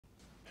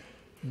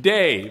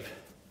Dave,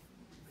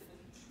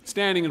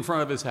 standing in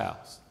front of his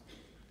house.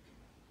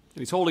 And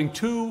he's holding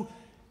two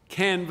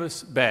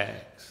canvas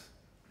bags.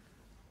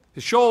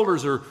 His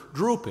shoulders are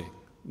drooping.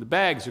 The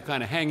bags are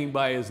kind of hanging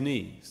by his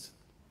knees.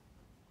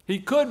 He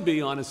could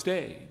be on a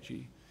stage.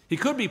 He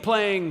could be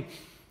playing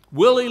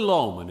Willie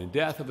Loman in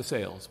Death of a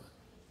Salesman.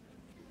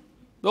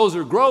 Those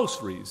are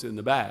groceries in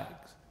the bags.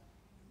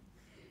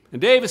 And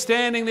Dave is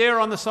standing there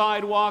on the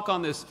sidewalk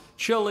on this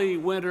chilly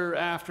winter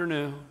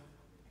afternoon,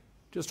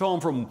 just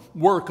home from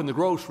work in the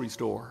grocery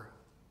store,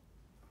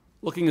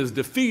 looking as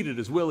defeated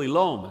as Willie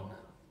Loman.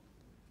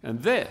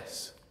 And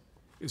this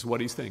is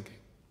what he's thinking.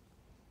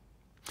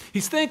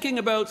 He's thinking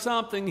about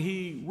something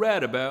he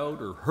read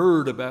about or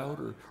heard about,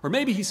 or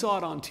maybe he saw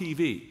it on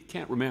TV,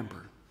 can't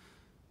remember.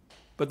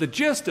 But the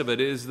gist of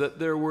it is that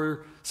there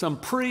were some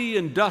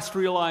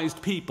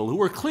pre-industrialized people who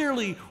were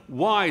clearly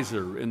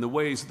wiser in the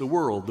ways of the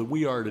world than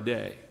we are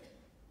today,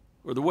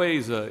 or the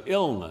ways of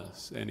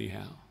illness,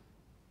 anyhow.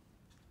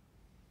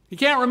 He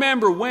can't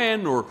remember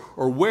when or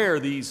where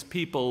these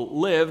people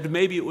lived.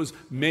 Maybe it was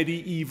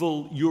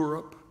medieval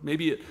Europe.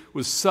 Maybe it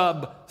was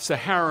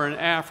sub-Saharan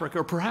Africa,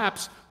 or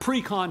perhaps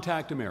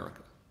pre-contact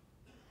America.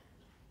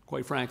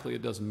 Quite frankly,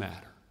 it doesn't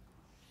matter.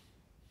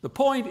 The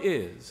point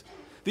is,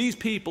 these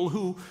people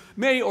who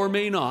may or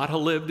may not have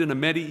lived in a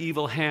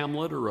medieval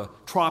hamlet or a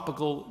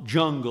tropical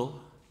jungle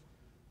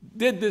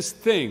did this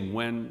thing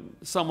when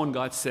someone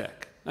got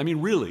sick. I mean,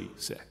 really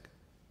sick.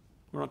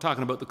 We're not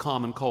talking about the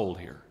common cold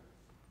here.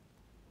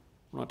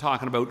 We're not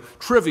talking about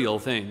trivial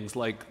things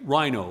like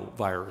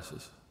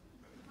rhinoviruses.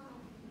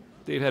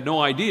 Dave had no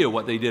idea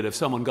what they did if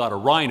someone got a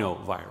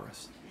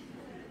rhinovirus.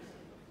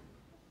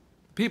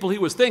 People he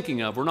was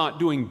thinking of were not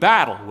doing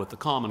battle with the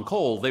common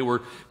cold. They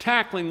were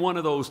tackling one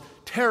of those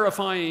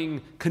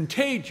terrifying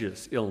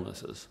contagious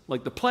illnesses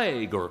like the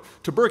plague or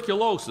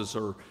tuberculosis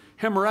or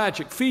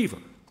hemorrhagic fever.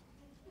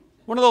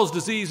 One of those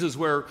diseases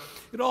where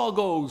it all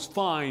goes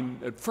fine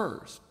at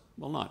first.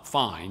 Well, not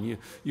fine.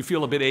 You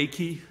feel a bit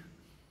achy,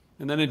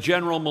 and then a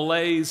general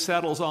malaise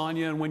settles on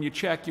you, and when you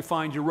check, you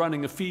find you're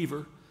running a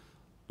fever,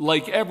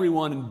 like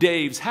everyone in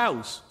Dave's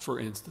house, for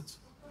instance.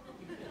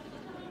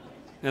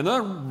 And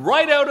then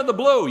right out of the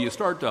blue, you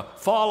start to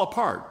fall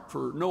apart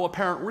for no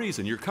apparent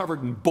reason. You're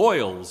covered in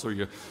boils, or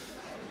you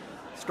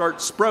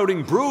start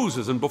sprouting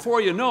bruises, and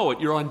before you know it,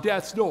 you're on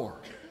death's door.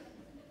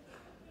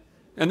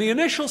 And the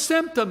initial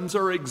symptoms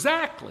are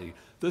exactly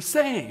the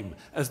same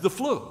as the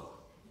flu.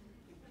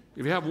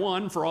 If you have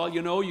one, for all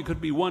you know, you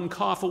could be one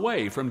cough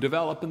away from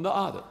developing the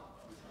other.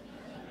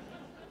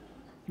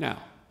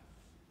 Now,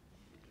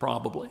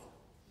 probably,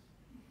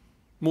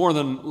 more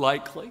than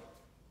likely,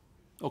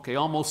 okay,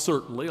 almost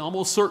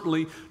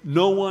certainly,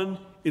 no one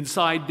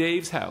inside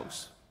Dave's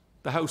house,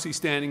 the house he's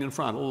standing in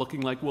front of,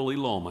 looking like Willie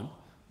Loman,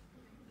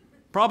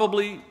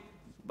 probably,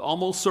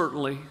 almost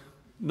certainly,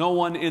 no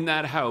one in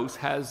that house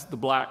has the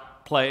Black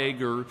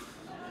Plague or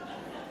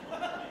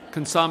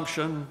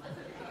consumption,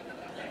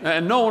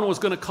 and no one was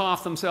going to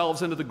cough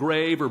themselves into the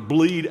grave or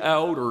bleed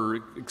out or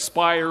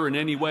expire in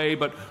any way,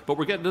 but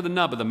we're getting to the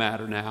nub of the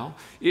matter now.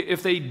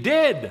 If they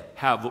did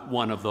have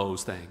one of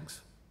those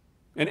things,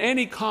 and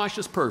any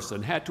cautious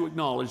person had to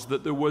acknowledge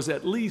that there was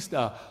at least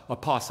a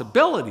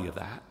possibility of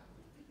that.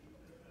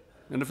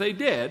 And if they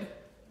did,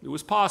 it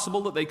was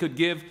possible that they could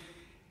give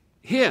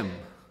him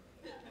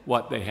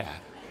what they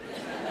had.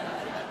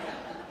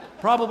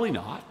 Probably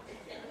not.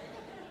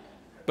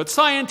 But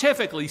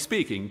scientifically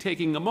speaking,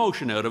 taking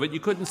emotion out of it, you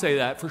couldn't say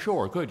that for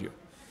sure, could you?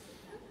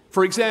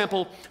 For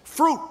example,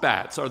 fruit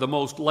bats are the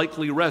most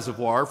likely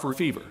reservoir for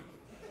fever.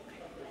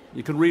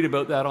 You can read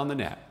about that on the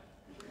net.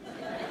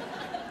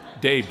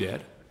 Dave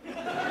did.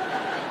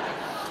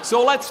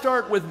 So let's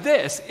start with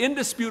this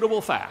indisputable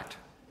fact.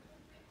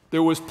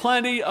 There was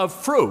plenty of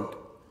fruit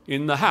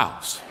in the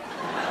house.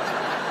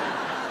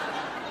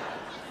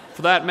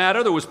 For that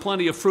matter, there was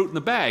plenty of fruit in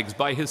the bags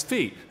by his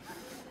feet.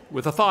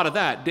 With the thought of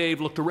that,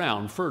 Dave looked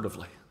around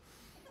furtively,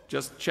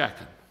 just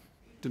checking.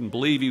 Didn't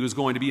believe he was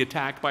going to be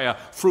attacked by a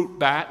fruit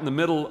bat in the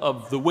middle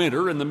of the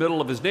winter, in the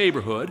middle of his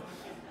neighborhood.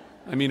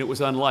 I mean, it was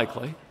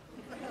unlikely.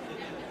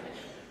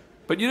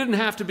 But you didn't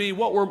have to be,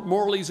 what were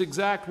Morley's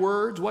exact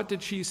words? What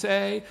did she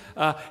say?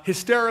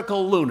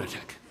 Hysterical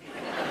lunatic.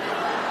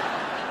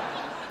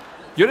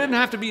 You didn't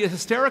have to be a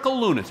hysterical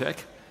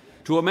lunatic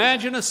to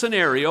imagine a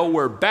scenario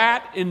where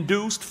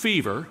bat-induced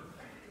fever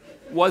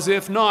was,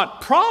 if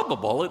not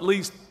probable, at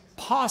least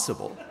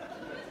possible.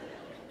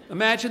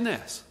 Imagine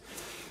this.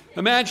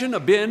 Imagine a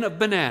bin of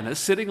bananas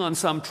sitting on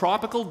some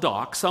tropical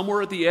dock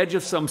somewhere at the edge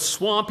of some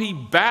swampy,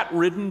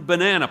 bat-ridden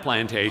banana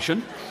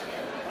plantation.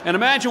 And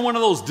imagine one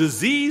of those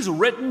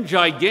disease-ridden,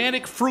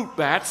 gigantic fruit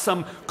bats,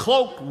 some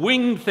cloaked,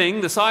 winged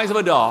thing the size of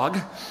a dog,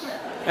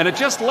 and it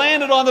just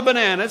landed on the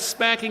bananas,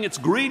 smacking its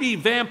greedy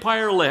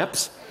vampire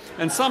lips,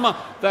 and some of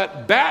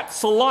that bat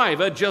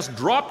saliva just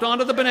dropped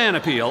onto the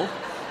banana peel,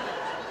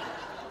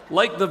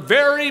 like the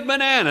very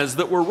bananas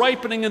that were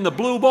ripening in the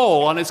blue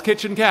bowl on his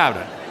kitchen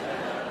cabinet.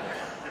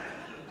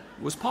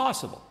 It was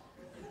possible.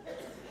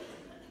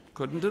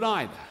 Couldn't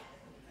deny that.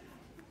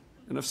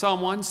 And if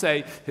someone,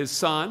 say his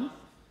son,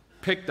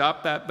 picked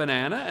up that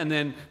banana and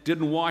then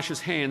didn't wash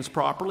his hands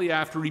properly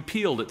after he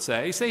peeled it,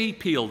 say he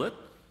peeled it,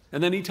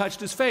 and then he touched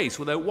his face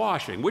without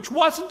washing, which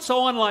wasn't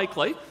so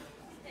unlikely.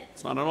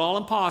 It's not at all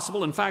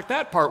impossible. In fact,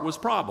 that part was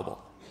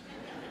probable.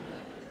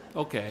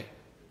 Okay,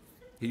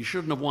 he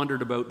shouldn't have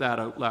wondered about that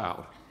out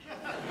loud.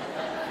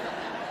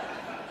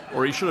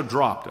 Or he should have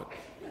dropped it.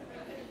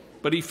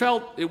 But he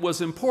felt it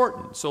was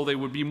important, so they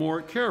would be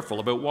more careful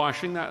about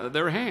washing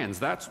their hands.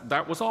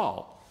 That was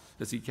all,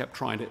 as he kept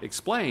trying to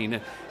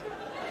explain.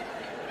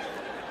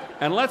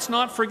 And let's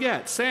not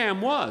forget,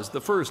 Sam was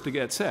the first to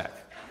get sick.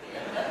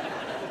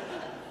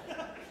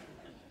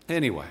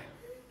 Anyway,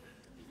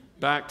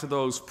 back to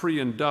those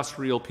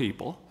pre-industrial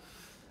people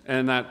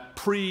and that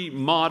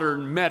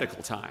pre-modern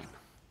medical time.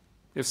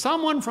 If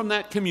someone from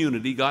that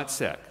community got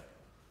sick,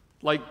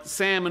 like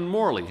Sam and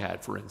Morley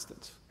had, for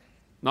instance,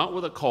 not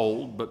with a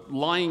cold, but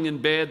lying in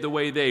bed the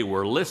way they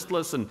were,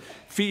 listless and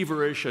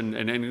feverish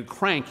and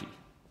cranky.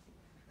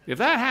 If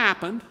that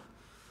happened,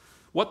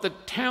 what the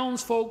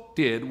townsfolk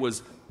did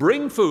was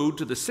bring food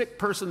to the sick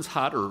person's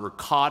hut or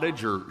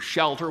cottage or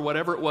shelter,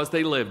 whatever it was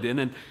they lived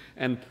in,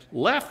 and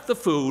left the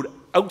food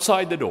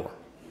outside the door.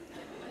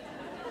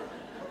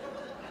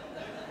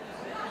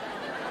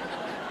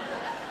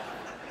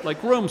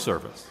 Like room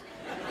service.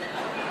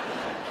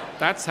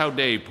 That's how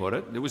Dave put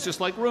it. It was just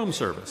like room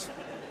service.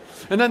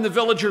 And then the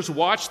villagers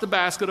watched the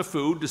basket of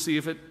food to see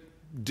if it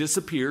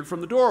disappeared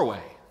from the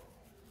doorway.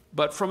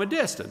 But from a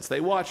distance.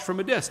 They watched from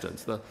a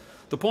distance.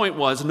 The point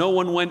was, no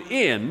one went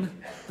in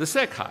the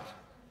sick hut.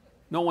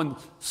 No one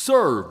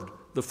served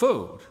the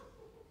food.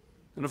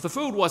 And if the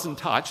food wasn't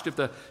touched, if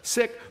the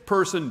sick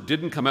person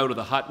didn't come out of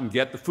the hut and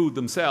get the food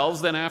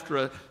themselves, then after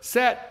a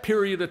set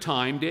period of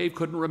time, Dave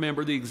couldn't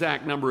remember the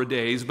exact number of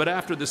days, but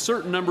after the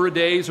certain number of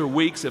days or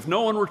weeks, if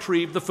no one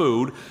retrieved the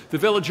food, the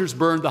villagers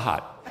burned the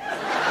hut.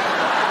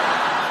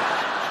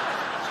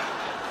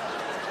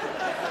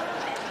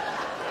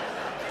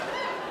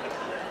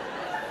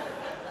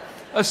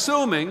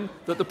 Assuming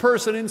that the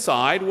person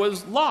inside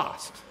was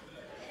lost.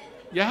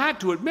 You had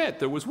to admit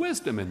there was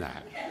wisdom in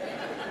that.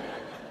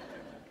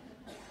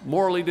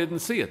 Morley didn't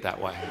see it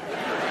that way.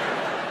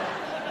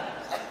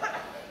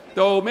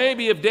 Though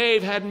maybe if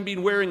Dave hadn't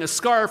been wearing a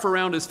scarf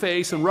around his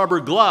face and rubber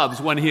gloves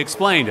when he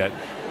explained it,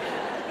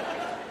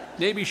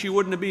 maybe she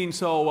wouldn't have been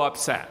so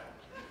upset.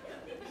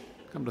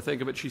 Come to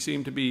think of it, she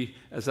seemed to be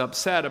as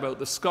upset about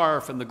the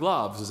scarf and the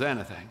gloves as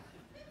anything.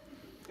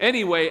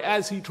 Anyway,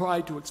 as he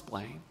tried to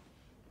explain,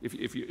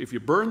 if you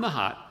burn the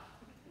hut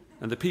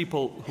and the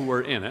people who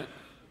were in it,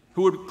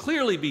 who would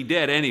clearly be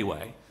dead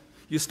anyway,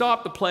 you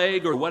stop the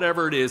plague or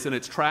whatever it is in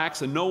its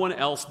tracks and no one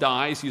else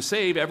dies, you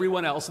save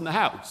everyone else in the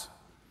house.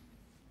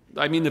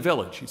 I mean the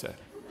village, he said.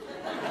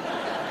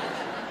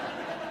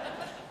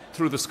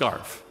 Through the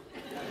scarf.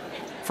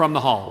 From the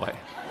hallway.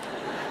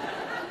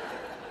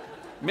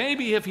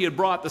 Maybe if he had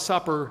brought the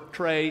supper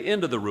tray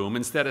into the room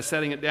instead of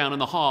setting it down in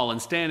the hall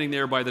and standing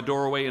there by the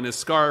doorway in his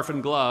scarf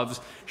and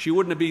gloves, she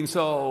wouldn't have been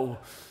so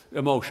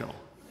emotional.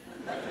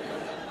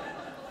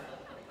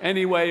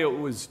 Anyway, it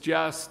was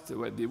just,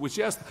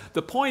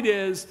 the point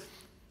is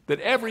that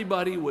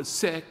everybody was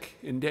sick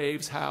in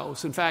Dave's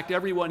house. In fact,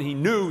 everyone he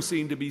knew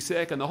seemed to be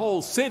sick, and the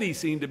whole city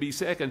seemed to be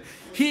sick, and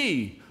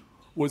he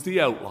was the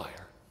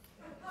outlier.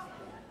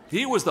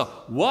 He was the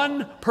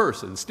one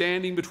person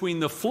standing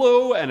between the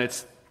flu and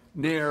its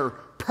near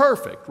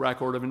perfect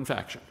record of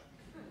infection.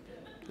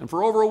 And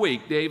for over a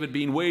week, Dave had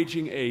been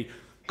waging a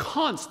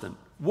constant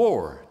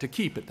war to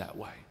keep it that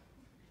way.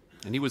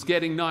 And he was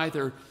getting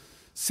neither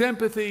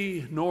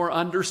sympathy nor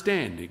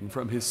understanding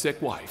from his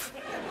sick wife.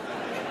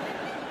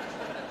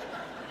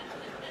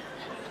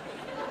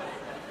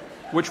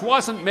 Which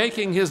wasn't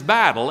making his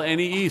battle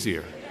any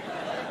easier.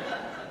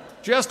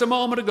 Just a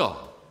moment ago,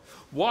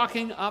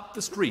 walking up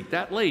the street,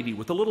 that lady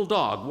with the little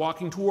dog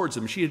walking towards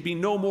him, she had been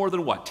no more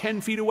than,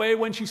 10 feet away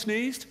when she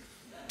sneezed?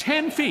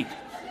 10 feet.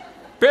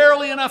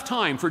 Barely enough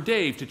time for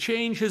Dave to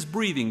change his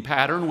breathing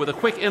pattern with a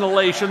quick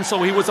inhalation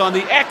so he was on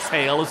the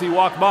exhale as he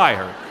walked by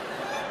her.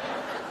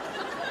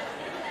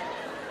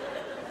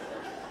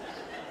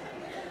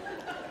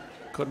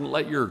 Couldn't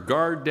let your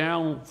guard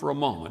down for a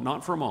moment,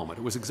 not for a moment.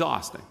 It was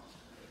exhausting.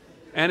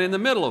 And in the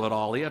middle of it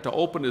all, he had to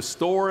open his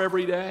store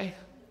every day.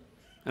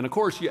 And of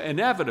course, you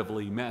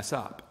inevitably mess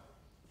up.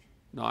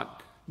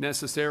 Not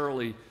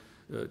necessarily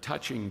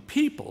touching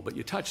people, but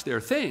you touch their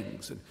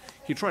things. And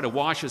he'd try to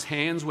wash his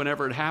hands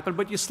whenever it happened,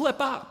 but you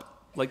slip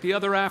up. Like the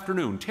other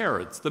afternoon,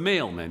 Terrence, the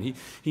mailman,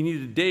 he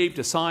needed Dave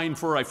to sign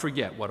for, I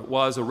forget what it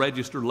was, a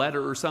registered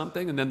letter or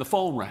something, and then the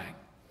phone rang.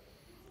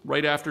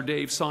 Right after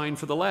Dave signed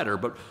for the letter,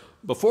 but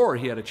before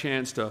he had a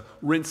chance to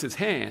rinse his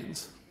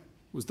hands,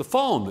 it was the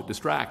phone that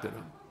distracted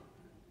him.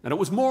 And it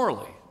was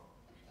Morley.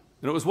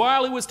 And it was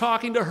while he was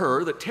talking to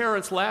her that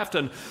Terrence left,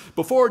 and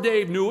before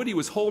Dave knew it, he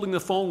was holding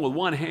the phone with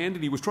one hand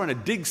and he was trying to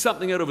dig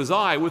something out of his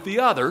eye with the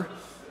other,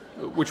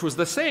 which was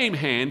the same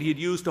hand he had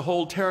used to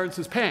hold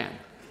Terrence's pen.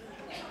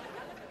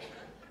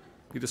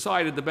 He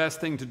decided the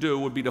best thing to do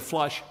would be to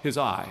flush his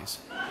eyes.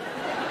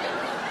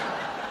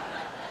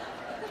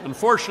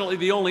 Unfortunately,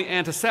 the only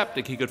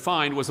antiseptic he could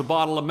find was a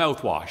bottle of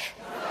mouthwash.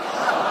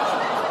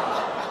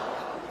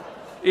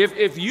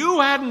 If you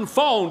hadn't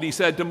phoned, he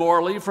said to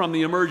Morley from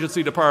the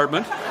emergency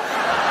department,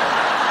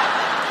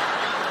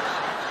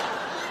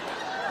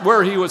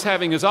 where he was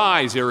having his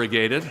eyes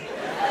irrigated,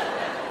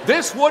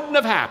 this wouldn't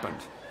have happened.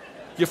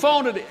 You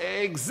phoned at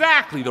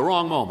exactly the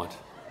wrong moment.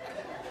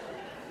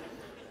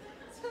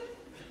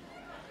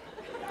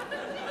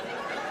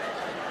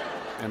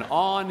 And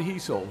on he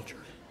soldiered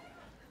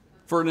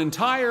for an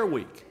entire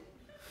week,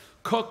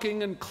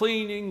 cooking and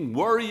cleaning,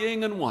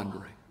 worrying and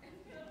wondering.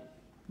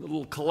 A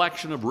little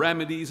collection of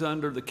remedies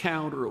under the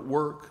counter at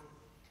work,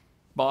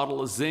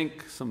 bottle of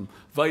zinc, some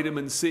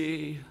vitamin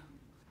C,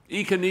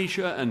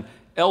 echinacea, and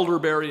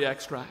elderberry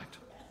extract.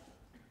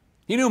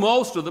 He knew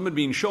most of them had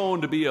been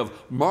shown to be of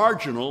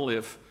marginal,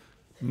 if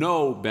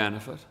no,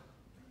 benefit.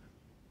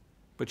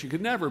 But you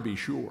could never be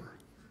sure.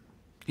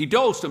 He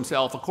dosed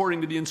himself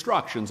according to the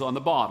instructions on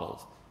the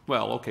bottles.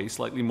 Well, okay,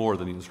 slightly more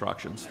than the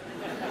instructions.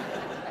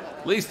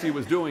 At least he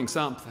was doing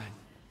something.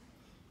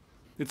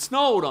 It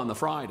snowed on the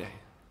Friday.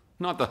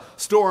 Not the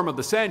storm of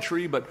the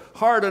century, but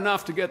hard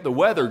enough to get the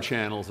Weather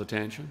Channel's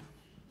attention.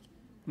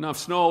 Enough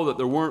snow that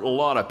there weren't a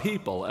lot of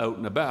people out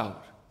and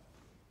about.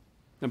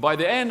 And by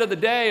the end of the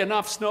day,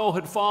 enough snow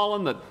had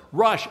fallen that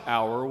rush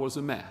hour was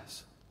a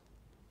mess.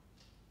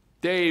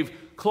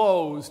 Dave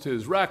closed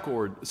his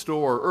record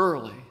store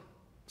early,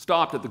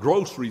 stopped at the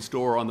grocery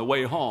store on the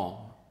way home.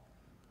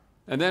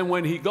 And then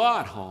when he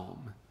got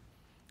home,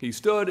 he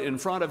stood in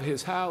front of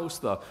his house,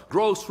 the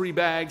grocery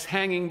bags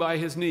hanging by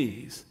his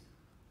knees,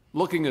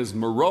 looking as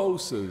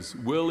morose as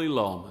Willie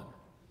Loman.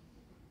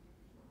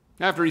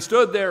 After he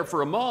stood there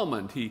for a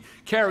moment, he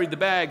carried the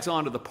bags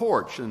onto the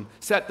porch and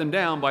set them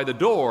down by the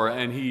door,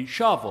 and he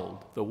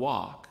shoveled the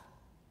walk.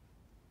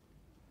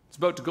 He was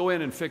about to go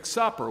in and fix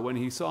supper when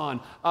he saw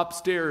an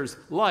upstairs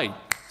light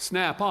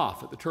snap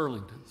off at the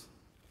Turlingtons.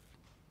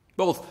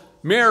 Both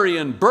Mary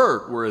and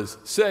Bert were as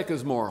sick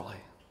as Morley,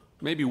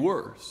 maybe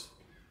worse.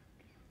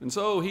 And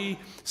so he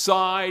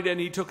sighed and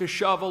he took a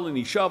shovel and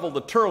he shoveled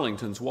the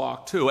Turlingtons'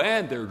 walk too,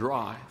 and their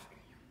drive.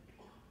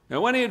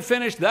 And when he had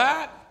finished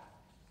that,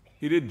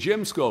 he did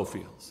Jim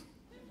Schofield's.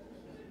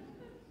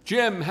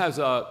 Jim has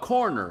a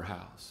corner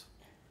house.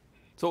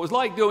 So it was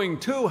like doing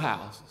two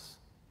houses.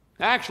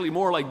 Actually,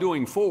 more like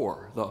doing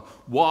four. The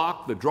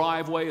walk, the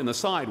driveway, and the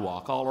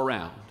sidewalk all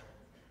around.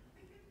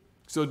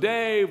 So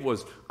Dave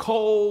was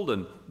cold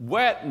and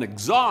wet and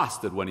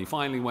exhausted when he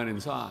finally went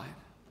inside.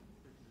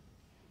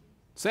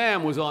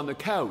 Sam was on the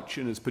couch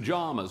in his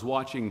pajamas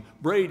watching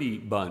Brady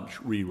Bunch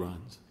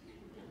reruns.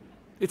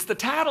 "It's the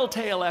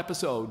Tattletale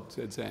episode,"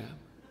 said Sam.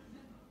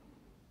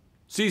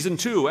 "Season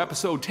 2,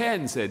 episode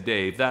 10, said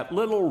Dave. "That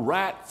little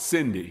rat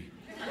Cindy."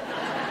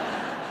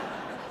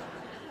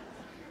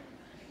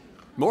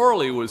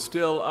 Morley was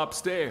still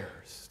upstairs,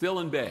 still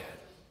in bed.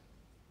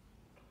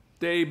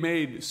 Dave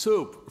made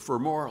soup for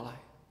Morley.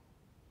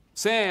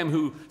 Sam,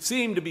 who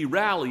seemed to be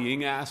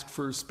rallying, asked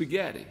for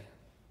spaghetti.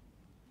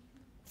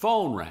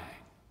 Phone rang.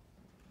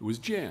 It was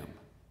Jim.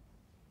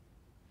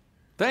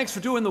 "Thanks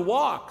for doing the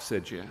walk,"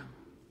 said Jim.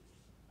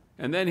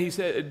 And then he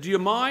said, "Do you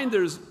mind?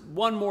 There's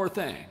one more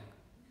thing."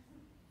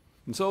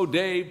 And so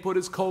Dave put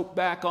his coat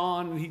back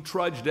on and he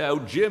trudged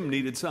out. Jim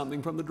needed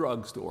something from the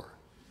drugstore.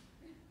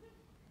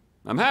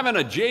 "I'm having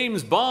a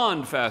James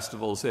Bond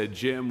festival," said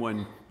Jim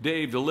when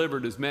Dave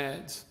delivered his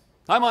meds.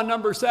 "I'm on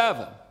number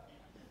 7.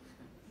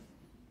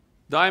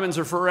 "Diamonds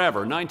Are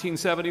Forever,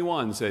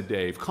 1971, said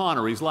Dave.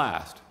 "Connery's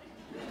last."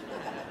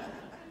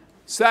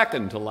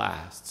 "Second to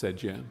last," said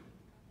Jim.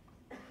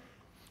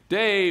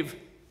 Dave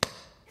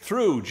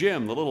threw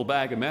Jim the little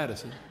bag of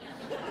medicine.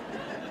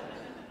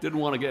 Didn't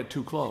want to get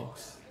too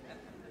close.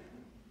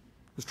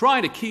 He was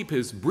trying to keep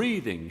his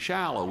breathing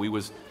shallow. He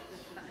was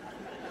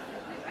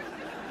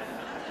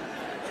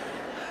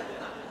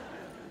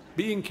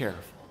being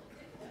careful.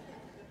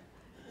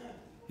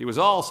 He was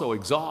also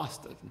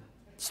exhausted,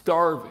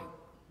 starving.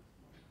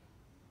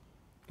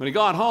 When he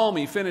got home,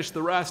 he finished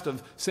the rest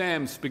of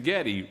Sam's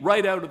spaghetti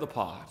right out of the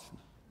pot.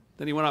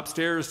 Then he went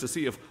upstairs to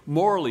see if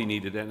Morley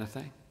needed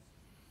anything.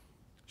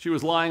 She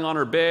was lying on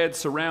her bed,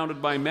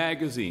 surrounded by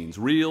magazines,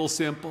 Real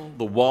Simple,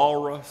 The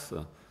Walrus,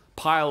 a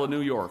pile of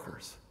New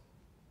Yorkers.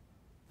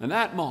 And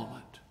that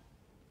moment,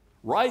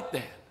 right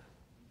then,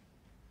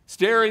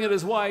 staring at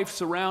his wife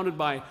surrounded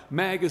by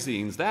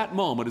magazines, that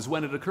moment is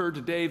when it occurred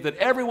to Dave that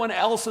everyone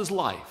else's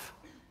life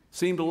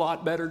seemed a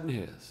lot better than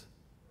his.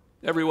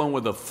 Everyone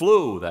with the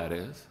flu, that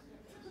is.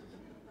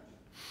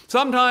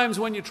 Sometimes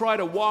when you try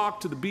to walk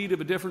to the beat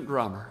of a different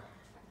drummer,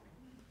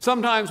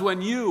 sometimes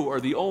when you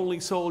are the only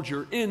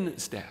soldier in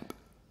step,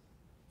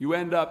 you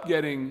end up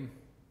getting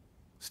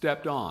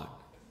stepped on.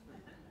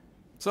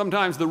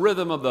 Sometimes the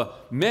rhythm of the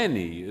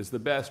many is the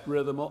best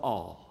rhythm of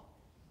all,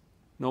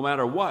 no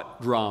matter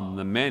what drum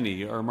the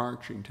many are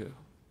marching to.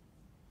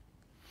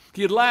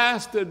 He had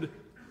lasted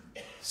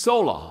so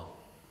long.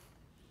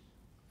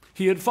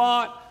 He had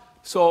fought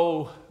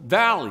so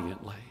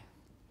valiantly.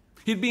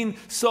 He'd been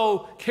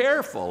so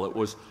careful, it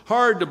was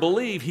hard to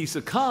believe he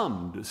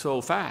succumbed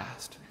so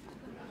fast.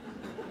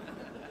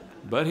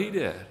 but he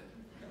did.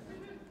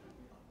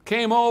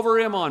 Came over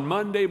him on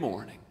Monday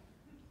morning,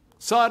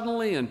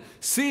 suddenly and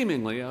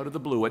seemingly out of the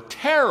blue, a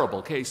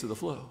terrible case of the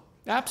flu,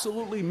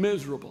 absolutely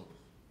miserable.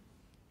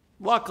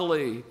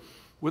 Luckily,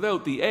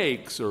 without the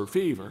aches or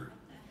fever,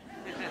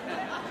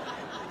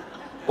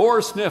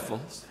 or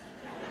sniffles,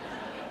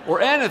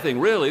 or anything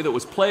really that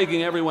was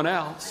plaguing everyone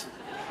else,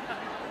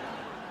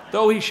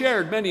 though he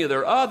shared many of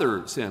their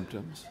other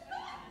symptoms.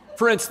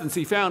 For instance,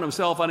 he found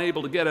himself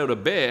unable to get out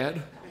of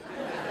bed,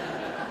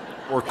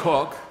 or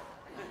cook,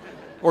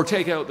 or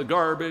take out the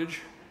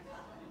garbage,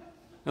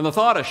 and the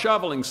thought of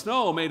shoveling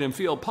snow made him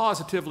feel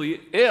positively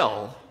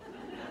ill,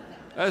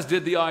 as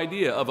did the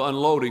idea of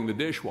unloading the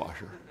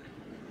dishwasher.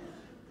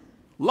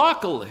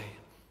 Luckily,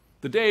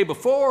 the day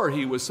before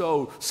he was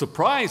so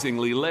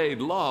surprisingly laid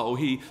low,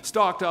 he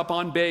stocked up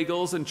on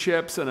bagels and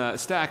chips and a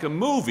stack of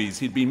movies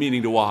he'd been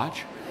meaning to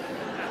watch.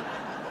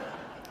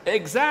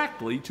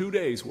 Exactly 2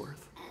 days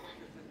worth.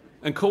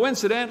 And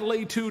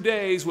coincidentally, 2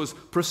 days was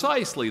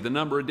precisely the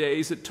number of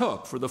days it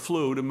took for the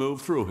flu to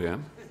move through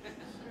him.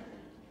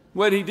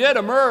 When he did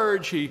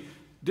emerge, he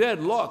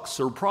did look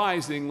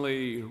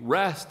surprisingly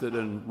rested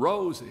and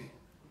rosy.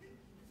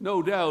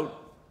 No doubt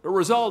a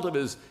result of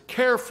his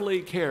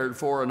carefully cared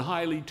for and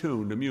highly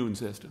tuned immune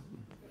system.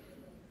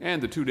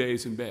 And the 2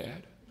 days in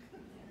bed.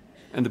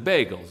 And the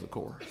bagels, of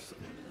course.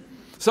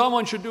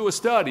 Someone should do a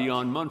study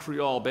on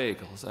Montreal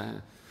bagels.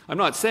 I'm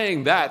not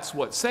saying that's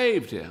what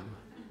saved him.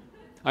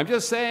 I'm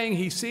just saying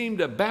he seemed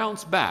to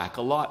bounce back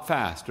a lot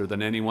faster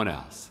than anyone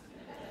else.